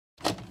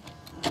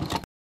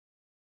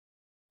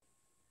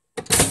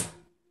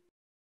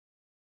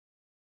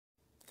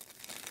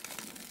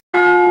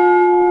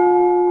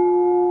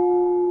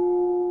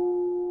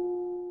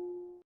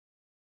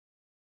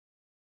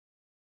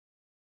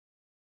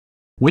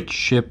Which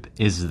ship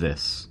is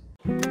this?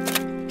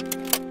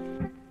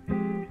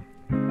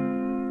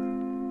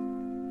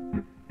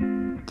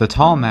 The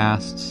tall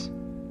masts,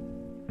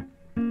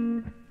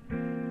 the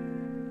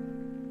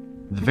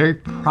very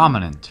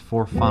prominent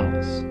four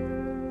funnels,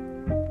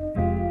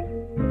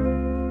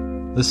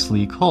 the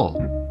sleek hull.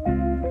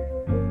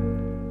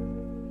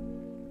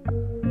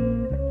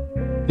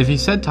 If you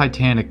said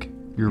Titanic,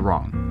 you're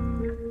wrong.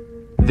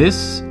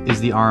 This is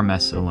the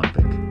RMS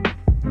Olympic,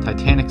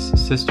 Titanic's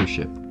sister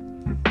ship.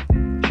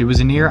 She was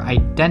a near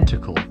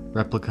identical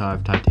replica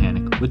of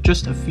Titanic with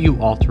just a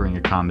few altering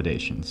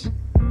accommodations.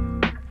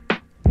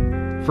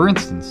 For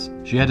instance,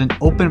 she had an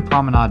open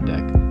promenade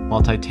deck,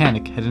 while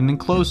Titanic had an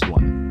enclosed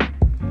one.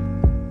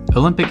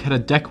 Olympic had a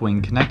deck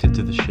wing connected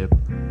to the ship,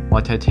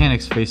 while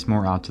Titanic's faced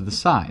more out to the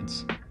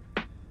sides.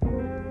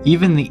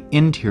 Even the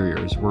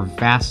interiors were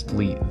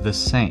vastly the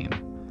same.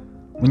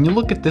 When you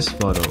look at this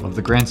photo of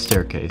the Grand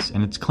Staircase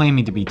and it's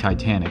claiming to be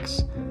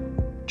Titanic's,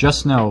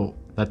 just know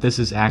that this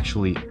is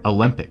actually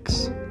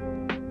Olympic's.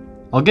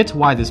 I'll get to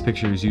why this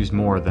picture is used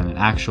more than an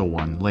actual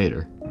one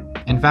later.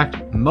 In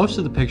fact, most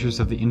of the pictures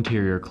of the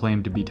interior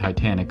claimed to be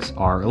Titanic's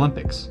are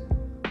Olympic's.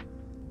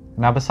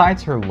 Now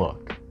besides her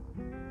look,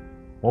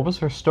 what was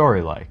her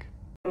story like?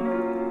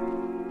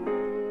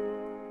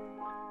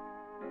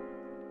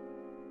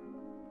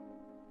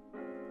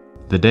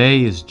 The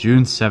day is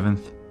June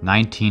 7th,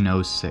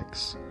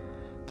 1906.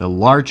 The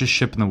largest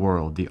ship in the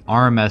world, the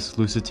RMS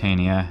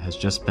Lusitania, has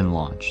just been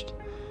launched.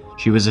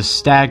 She was a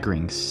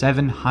staggering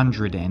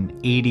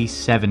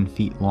 787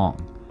 feet long.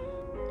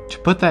 To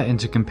put that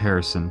into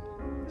comparison,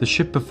 the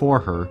ship before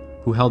her,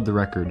 who held the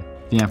record,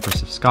 the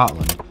Empress of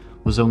Scotland,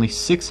 was only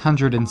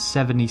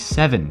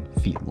 677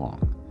 feet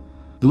long.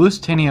 The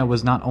Lusitania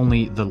was not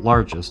only the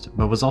largest,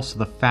 but was also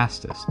the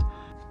fastest.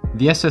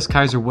 The SS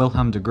Kaiser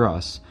Wilhelm de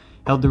Gross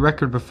held the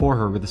record before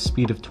her with a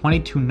speed of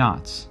 22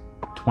 knots,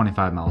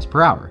 25 miles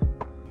per hour.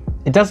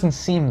 It doesn't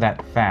seem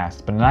that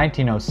fast, but in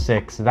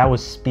 1906, that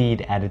was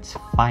speed at its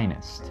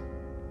finest.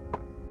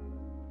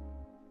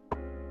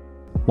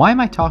 Why am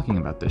I talking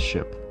about this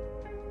ship?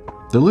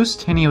 The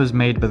Lusitania was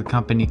made by the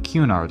company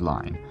Cunard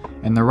Line,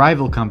 and the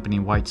rival company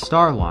White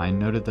Star Line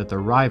noted that their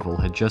rival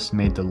had just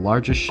made the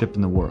largest ship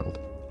in the world,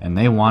 and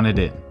they wanted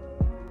in.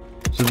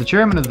 So the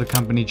chairman of the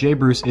company, J.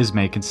 Bruce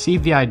Ismay,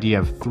 conceived the idea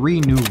of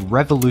 3 new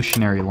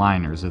revolutionary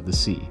liners of the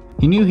sea.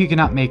 He knew he could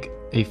not make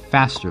a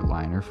faster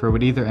liner, for it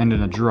would either end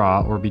in a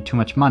draw or be too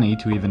much money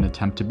to even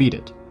attempt to beat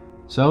it.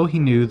 So he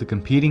knew the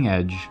competing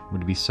edge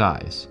would be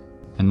size.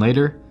 And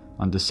later,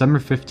 on December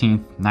 15,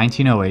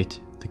 1908,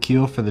 the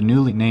keel for the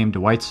newly named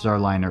White Star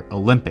liner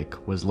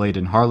Olympic was laid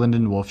in Harland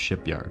and Wolff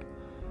shipyard.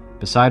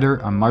 Beside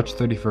her, on March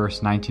 31,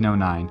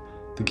 1909,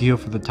 the keel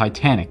for the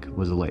Titanic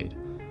was laid.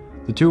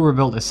 The two were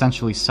built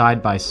essentially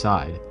side by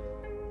side.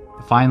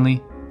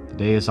 Finally, the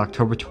day is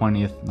October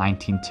 20th,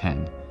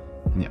 1910,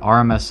 and the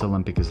RMS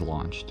Olympic is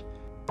launched.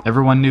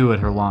 Everyone knew at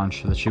her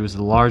launch that she was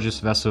the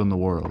largest vessel in the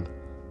world,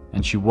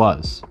 and she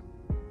was.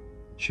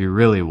 She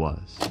really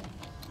was.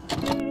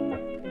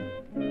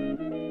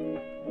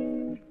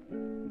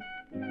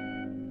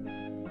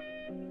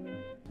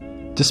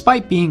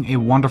 Despite being a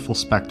wonderful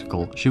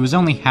spectacle, she was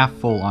only half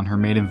full on her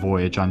maiden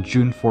voyage on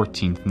June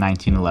 14,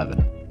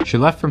 1911. She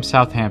left from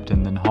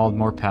Southampton, then hauled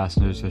more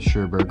passengers to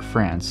Cherbourg,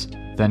 France,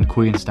 then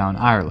Queenstown,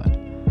 Ireland,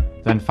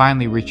 then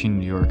finally reaching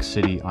New York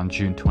City on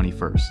June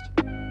 21st.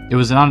 It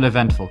was an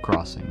uneventful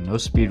crossing, no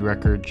speed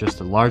record, just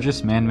the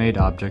largest man-made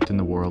object in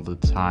the world at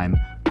the time,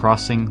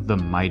 crossing the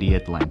mighty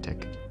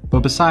Atlantic. But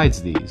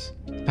besides these,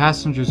 the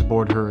passengers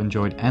aboard her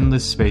enjoyed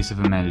endless space of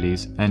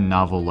amenities and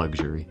novel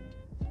luxury.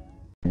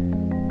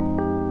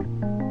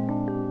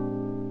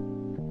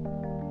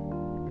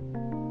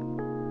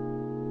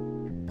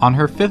 On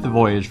her 5th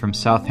voyage from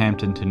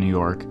Southampton to New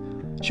York,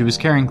 she was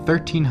carrying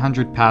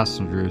 1,300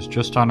 passengers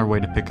just on her way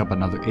to pick up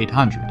another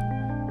 800.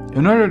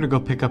 In order to go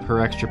pick up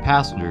her extra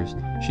passengers,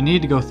 she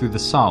needed to go through the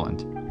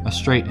Solent, a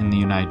strait in the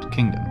United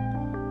Kingdom.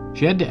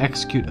 She had to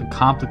execute a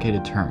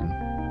complicated turn.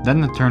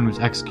 Then the turn was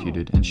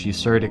executed and she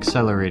started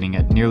accelerating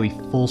at nearly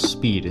full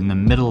speed in the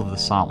middle of the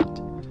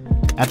Solent.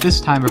 At this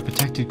time, a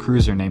protected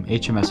cruiser named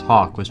HMS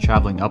Hawke was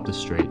traveling up the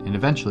strait and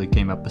eventually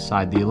came up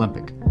beside the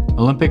Olympic.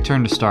 Olympic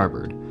turned to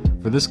starboard.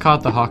 For this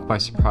caught the Hawke by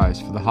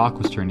surprise, for the Hawke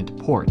was turned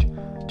into port.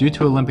 Due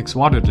to Olympic's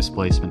water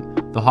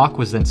displacement, the Hawke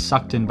was then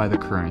sucked in by the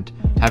current,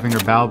 having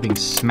her bow being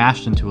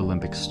smashed into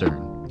Olympic's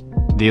stern.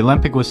 The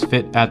Olympic was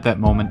fit at that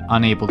moment,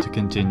 unable to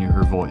continue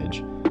her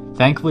voyage.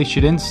 Thankfully, she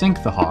didn't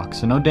sink the Hawke,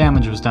 so no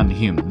damage was done to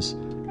humans,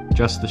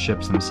 just the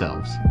ships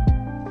themselves.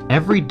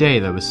 Every day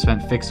that was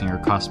spent fixing her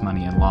cost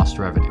money and lost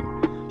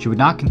revenue. She would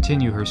not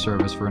continue her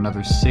service for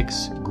another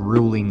 6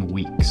 grueling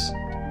weeks.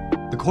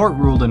 The court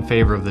ruled in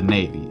favor of the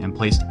Navy and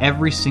placed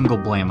every single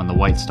blame on the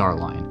White Star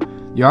Line.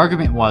 The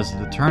argument was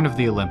that the turn of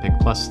the Olympic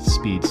plus its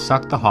speed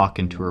sucked the Hawke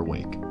into her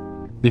wake.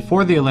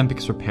 Before the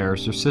Olympic's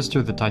repairs, her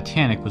sister the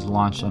Titanic was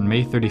launched on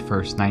May 31,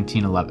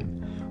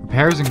 1911.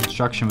 Repairs and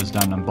construction was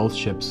done on both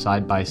ships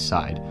side by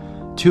side.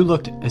 Two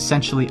looked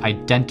essentially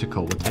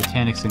identical with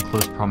Titanic's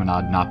enclosed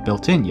promenade not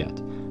built in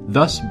yet.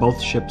 Thus,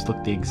 both ships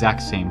look the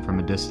exact same from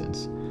a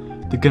distance.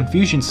 The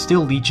confusion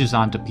still leeches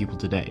onto people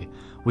today,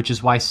 which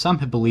is why some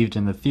have believed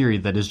in the theory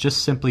that is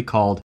just simply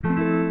called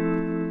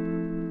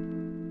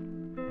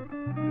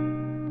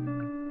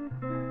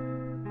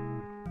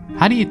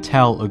How do you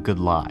tell a good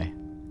lie?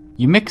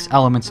 You mix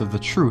elements of the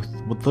truth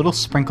with little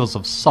sprinkles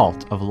of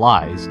salt of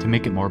lies to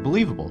make it more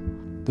believable.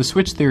 The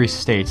switch theory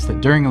states that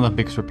during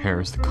Olympics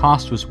repairs, the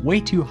cost was way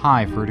too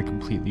high for it to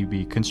completely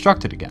be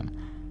constructed again.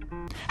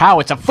 How?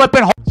 It's a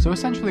flippin' So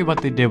essentially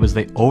what they did was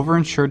they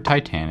overinsured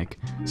Titanic,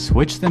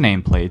 switched the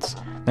nameplates,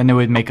 then they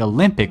would make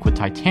Olympic with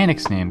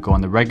Titanic's name go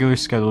on the regular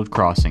scheduled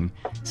crossing,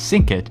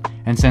 sink it,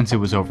 and since it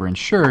was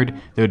overinsured,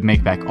 they would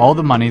make back all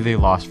the money they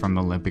lost from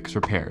Olympics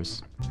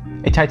repairs.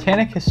 A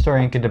Titanic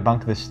historian could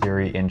debunk this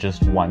theory in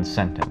just one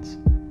sentence.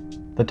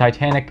 The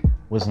Titanic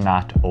was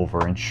not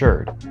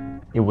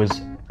overinsured. It was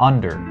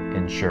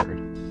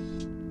underinsured.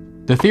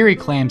 The theory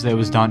claims that it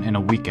was done in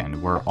a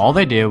weekend, where all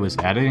they did was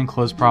add an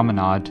enclosed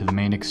promenade to the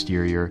main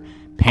exterior,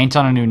 paint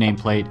on a new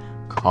nameplate,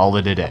 call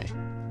it a day.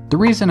 The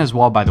reason as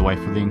well, by the way,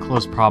 for the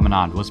enclosed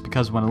promenade was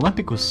because when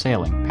Olympic was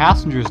sailing,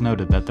 passengers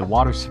noted that the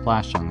water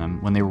splashed on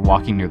them when they were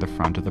walking near the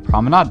front of the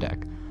promenade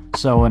deck,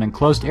 so an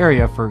enclosed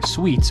area for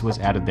suites was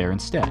added there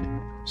instead.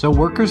 So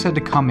workers had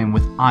to come in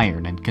with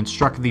iron and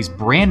construct these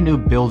brand new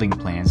building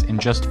plans in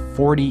just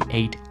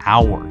 48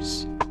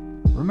 hours.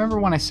 Remember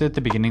when I said at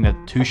the beginning that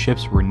the two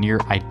ships were near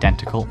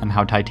identical and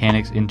how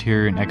Titanic's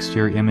interior and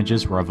exterior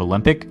images were of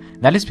Olympic?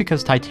 That is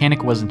because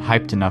Titanic wasn't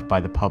hyped enough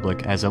by the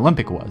public as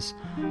Olympic was.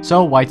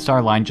 So White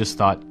Star Line just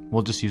thought,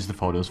 we'll just use the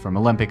photos from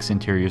Olympic's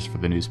interiors for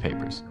the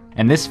newspapers.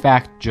 And this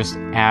fact just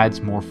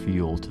adds more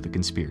fuel to the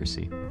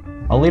conspiracy.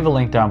 I'll leave a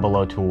link down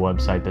below to a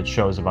website that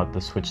shows about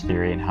the switch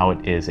theory and how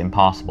it is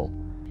impossible.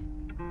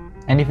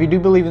 And if you do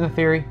believe in the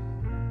theory,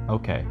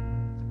 okay.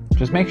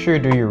 Just make sure you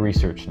do your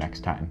research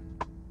next time.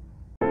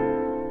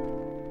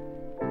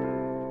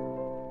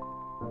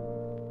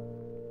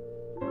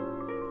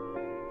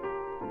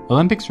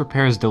 Olympics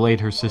repairs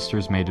delayed her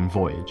sister's maiden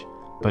voyage,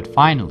 but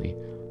finally,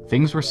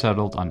 things were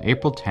settled on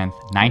April 10,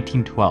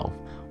 1912,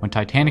 when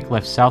Titanic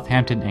left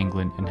Southampton,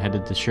 England and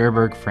headed to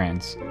Cherbourg,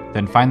 France,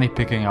 then finally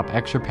picking up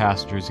extra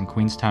passengers in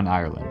Queenstown,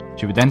 Ireland.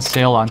 She would then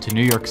sail on to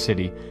New York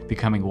City,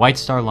 becoming White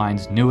Star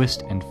Line's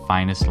newest and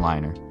finest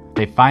liner.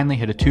 They finally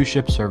had a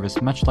two-ship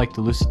service much like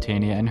the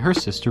Lusitania and her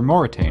sister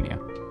Mauretania.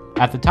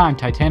 At the time,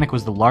 Titanic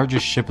was the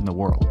largest ship in the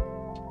world.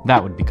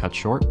 That would be cut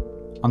short.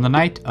 On the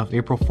night of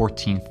April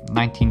 14,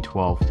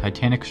 1912,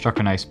 Titanic struck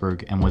an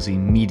iceberg and was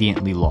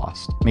immediately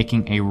lost,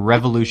 making a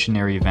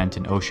revolutionary event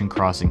in ocean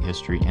crossing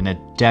history and a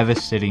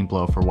devastating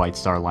blow for White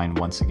Star Line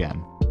once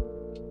again.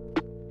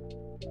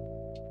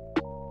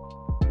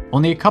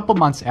 Only a couple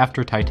months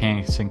after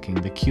Titanic's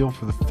sinking, the keel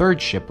for the third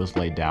ship was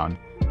laid down,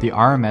 the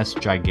RMS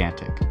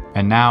Gigantic,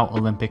 and now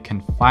Olympic can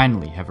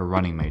finally have a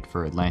running mate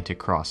for Atlantic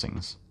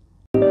crossings.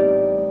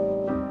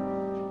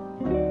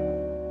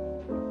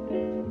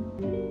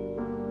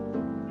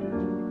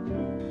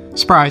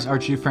 Surprise,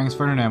 Archduke Franz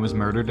Ferdinand was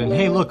murdered, and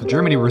hey look,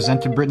 Germany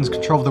resented Britain's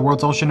control of the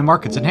world's ocean and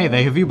markets, and hey,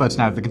 they have U-boats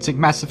now that can sink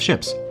massive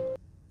ships.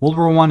 World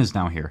War I is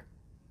now here.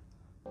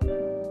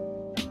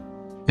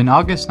 In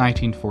August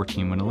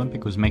 1914, when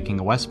Olympic was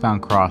making a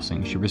westbound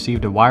crossing, she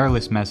received a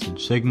wireless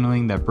message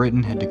signaling that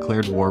Britain had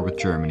declared war with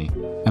Germany,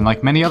 and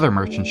like many other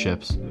merchant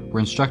ships, were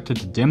instructed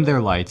to dim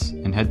their lights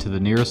and head to the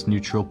nearest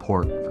neutral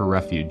port for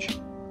refuge.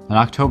 In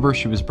October,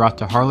 she was brought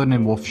to Harland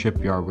and Wolff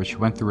shipyard, where she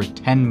went through a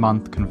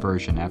 10-month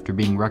conversion after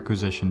being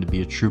requisitioned to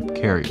be a troop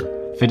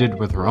carrier, fitted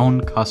with her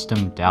own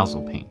custom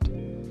dazzle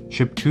paint.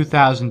 Ship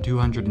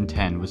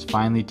 2210 was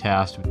finally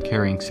tasked with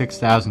carrying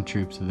 6,000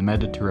 troops to the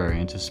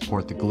Mediterranean to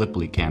support the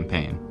Gallipoli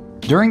campaign.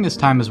 During this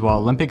time as well,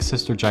 Olympic's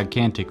sister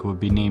Gigantic would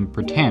be named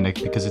Britannic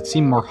because it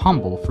seemed more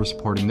humble for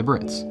supporting the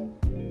Brits.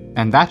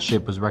 And that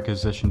ship was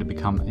requisitioned to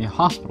become a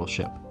hospital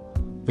ship.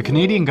 The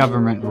Canadian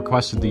government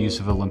requested the use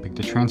of Olympic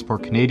to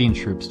transport Canadian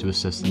troops to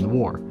assist in the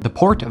war. The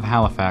port of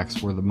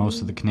Halifax, where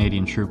most of the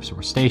Canadian troops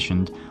were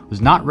stationed,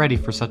 was not ready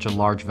for such a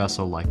large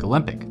vessel like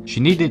Olympic. She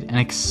needed an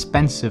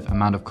expensive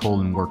amount of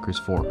coal and workers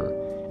for her.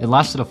 It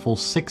lasted a full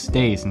 6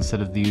 days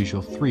instead of the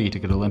usual 3 to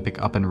get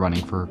Olympic up and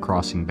running for her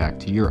crossing back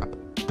to Europe.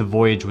 The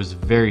voyage was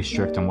very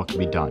strict on what could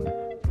be done.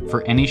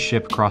 For any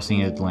ship crossing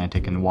the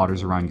Atlantic and the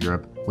waters around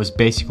Europe was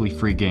basically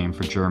free game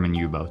for German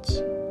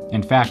U-boats.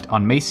 In fact,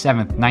 on May 7,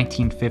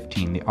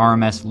 1915, the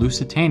RMS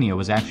Lusitania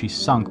was actually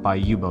sunk by a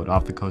U-boat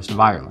off the coast of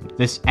Ireland.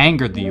 This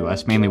angered the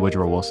US, mainly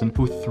Woodrow Wilson,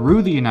 who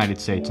threw the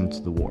United States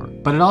into the war.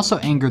 But it also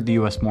angered the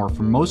US more,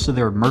 for most of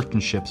their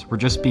merchant ships were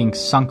just being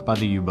sunk by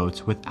the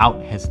U-boats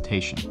without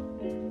hesitation.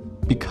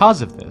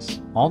 Because of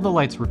this, all the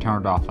lights were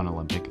turned off on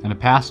Olympic, and the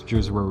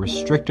passengers were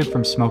restricted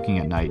from smoking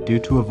at night due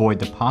to avoid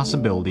the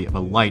possibility of a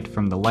light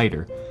from the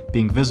lighter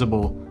being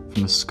visible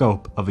from the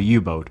scope of a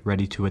U-boat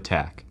ready to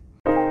attack.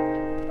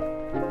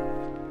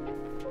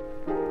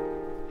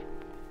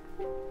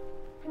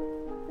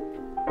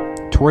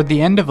 Toward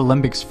the end of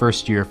Olympic's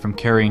first year from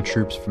carrying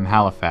troops from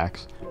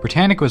Halifax,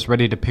 Britannic was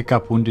ready to pick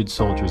up wounded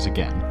soldiers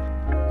again.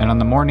 And on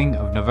the morning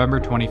of November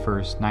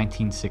 21st,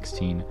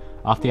 1916,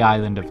 off the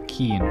island of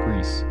Kii in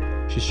Greece,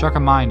 she struck a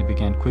mine and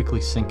began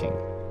quickly sinking.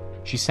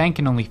 She sank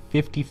in only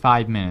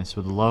 55 minutes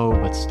with a low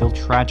but still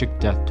tragic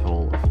death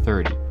toll of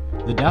 30.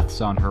 The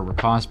deaths on her were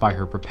caused by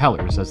her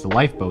propellers, as the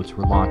lifeboats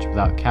were launched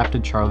without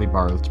Captain Charlie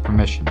Bartlett's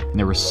permission, and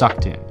they were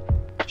sucked in.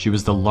 She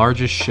was the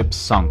largest ship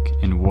sunk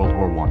in World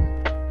War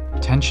I.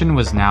 Tension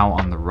was now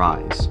on the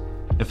rise.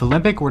 If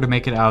Olympic were to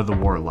make it out of the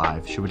war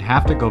alive, she would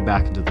have to go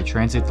back into the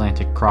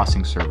transatlantic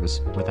crossing service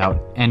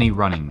without any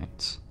running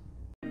mates.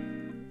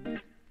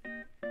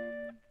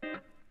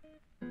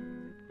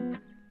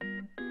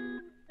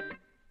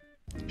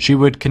 She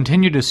would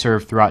continue to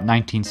serve throughout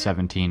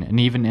 1917, and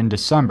even in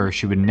December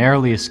she would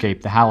narrowly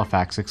escape the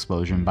Halifax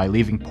explosion by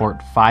leaving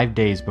port 5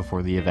 days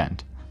before the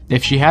event.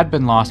 If she had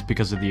been lost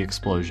because of the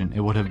explosion,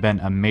 it would have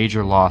been a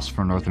major loss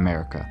for North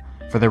America,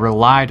 for they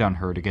relied on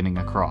her to getting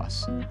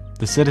across.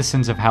 The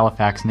citizens of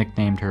Halifax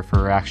nicknamed her for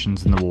her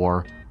actions in the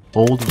war,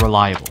 Old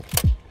Reliable,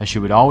 as she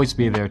would always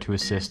be there to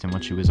assist in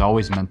what she was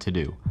always meant to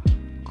do,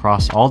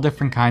 cross all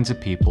different kinds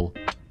of people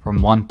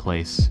from one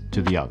place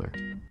to the other.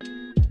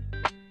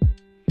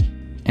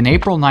 In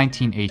April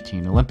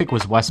 1918, Olympic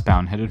was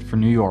westbound headed for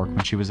New York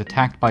when she was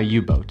attacked by a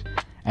U-boat,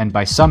 and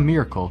by some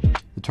miracle,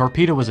 the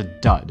torpedo was a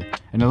dud,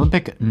 and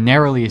Olympic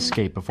narrowly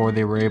escaped before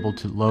they were able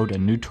to load a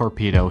new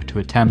torpedo to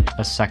attempt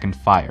a second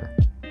fire.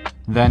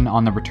 Then,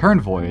 on the return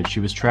voyage,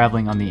 she was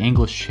traveling on the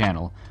English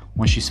Channel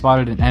when she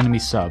spotted an enemy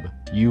sub,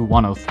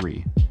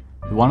 U-103.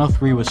 The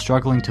 103 was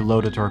struggling to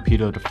load a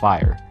torpedo to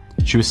fire.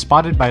 She was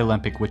spotted by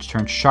Olympic, which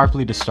turned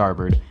sharply to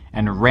starboard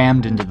and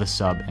rammed into the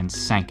sub and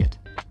sank it.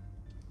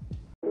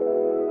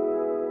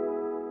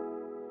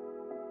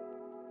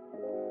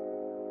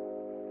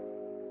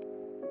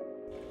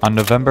 On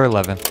November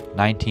 11,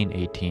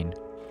 1918,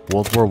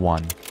 World War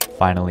I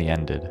finally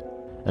ended,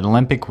 and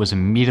Olympic was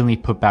immediately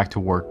put back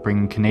to work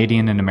bringing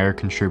Canadian and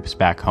American troops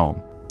back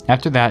home.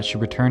 After that, she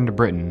returned to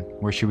Britain,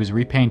 where she was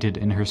repainted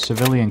in her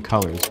civilian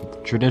colors with the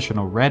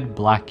traditional red,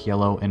 black,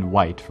 yellow, and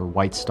white for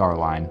White Star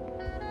Line.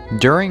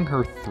 During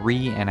her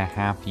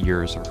 3.5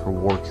 years of her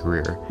war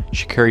career,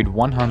 she carried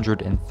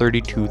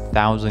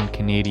 132,000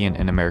 Canadian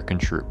and American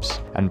troops,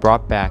 and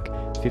brought back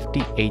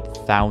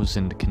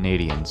 58,000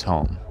 Canadians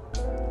home.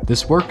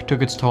 This work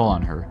took its toll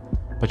on her,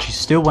 but she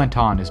still went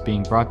on as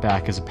being brought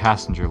back as a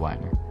passenger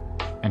liner,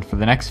 and for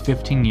the next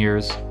 15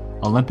 years,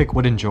 Olympic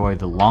would enjoy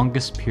the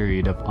longest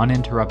period of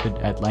uninterrupted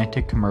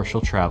Atlantic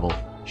commercial travel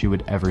she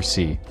would ever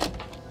see.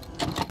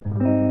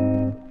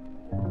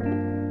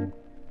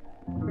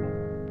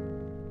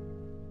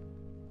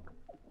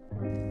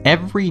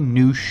 Every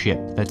new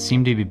ship that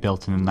seemed to be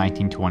built in the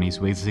 1920s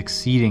was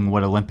exceeding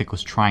what Olympic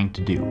was trying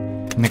to do,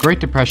 and the Great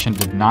Depression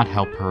did not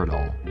help her at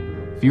all.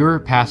 Fewer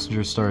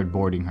passengers started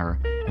boarding her,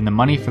 and the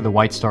money for the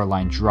White Star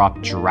Line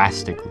dropped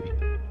drastically.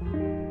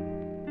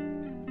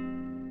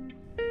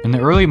 In the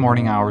early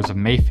morning hours of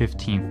May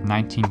 15,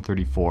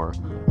 1934,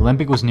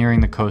 Olympic was nearing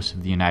the coast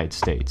of the United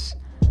States.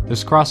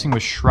 This crossing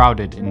was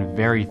shrouded in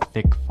very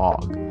thick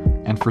fog,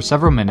 and for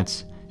several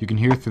minutes, you can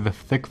hear through the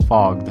thick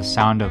fog the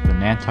sound of the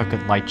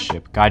Nantucket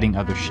lightship guiding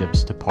other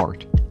ships to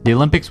port. The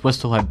Olympic's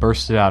whistle had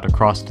bursted out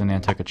across the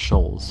Nantucket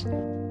shoals.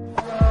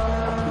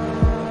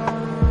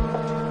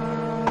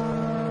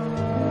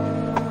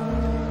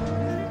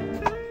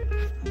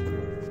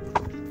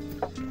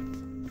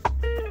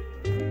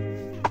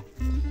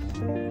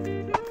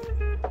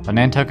 The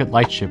Nantucket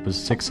lightship was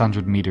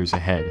 600 meters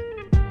ahead.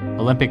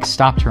 Olympic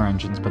stopped her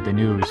engines, but they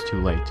knew it was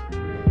too late.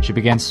 She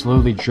began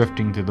slowly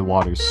drifting through the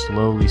waters,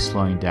 slowly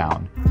slowing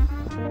down.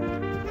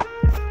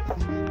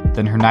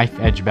 Then her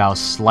knife-edge bow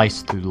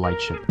sliced through the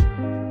lightship.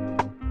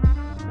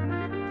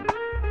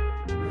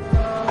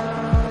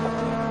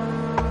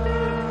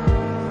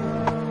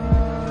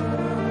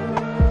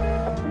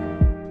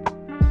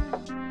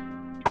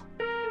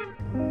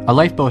 A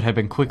lifeboat had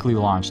been quickly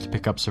launched to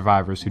pick up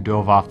survivors who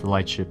dove off the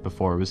lightship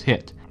before it was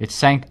hit. It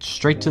sank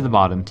straight to the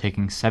bottom,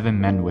 taking 7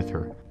 men with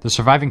her. The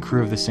surviving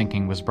crew of the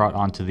sinking was brought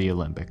onto the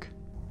Olympic.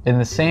 In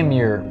the same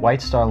year,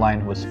 White Star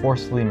Line was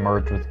forcibly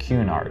merged with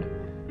Cunard,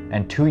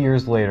 and 2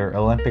 years later,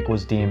 Olympic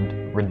was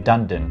deemed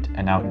redundant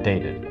and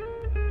outdated.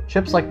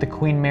 Ships like the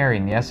Queen Mary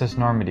and the SS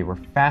Normandy were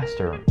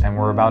faster and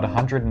were about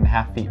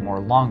 1.5 feet more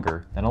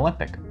longer than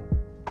Olympic.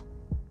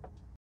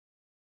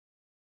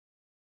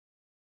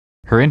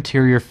 Her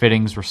interior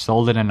fittings were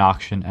sold at an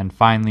auction, and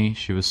finally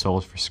she was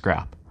sold for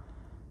scrap.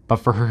 But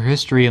for her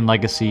history and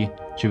legacy,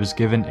 she was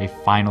given a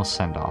final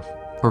send-off.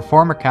 Her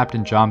former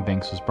captain John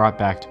Binks was brought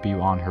back to be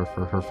on her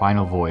for her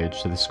final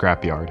voyage to the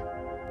scrapyard.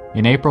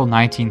 In April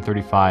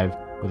 1935,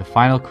 with a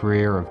final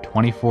career of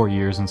 24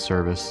 years in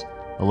service,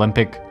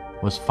 Olympic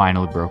was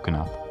finally broken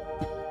up.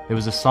 It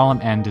was a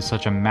solemn end to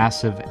such a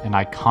massive and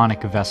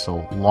iconic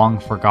vessel, long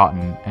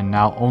forgotten and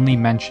now only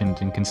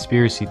mentioned in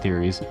conspiracy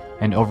theories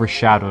and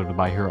overshadowed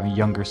by her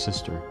younger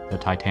sister, the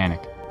Titanic.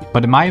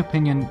 But in my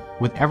opinion,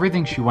 with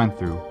everything she went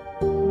through,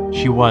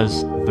 she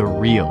was the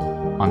real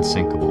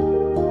Unsinkable.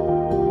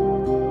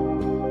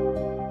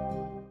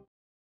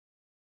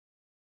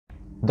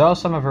 though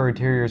some of her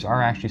interiors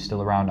are actually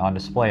still around on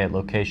display at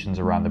locations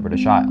around the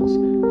British Isles,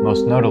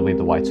 most notably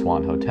the White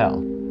Swan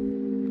Hotel.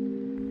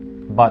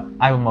 But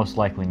I will most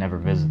likely never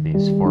visit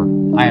these, for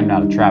I am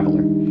not a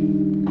traveler.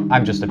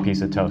 I'm just a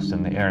piece of toast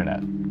in the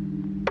internet.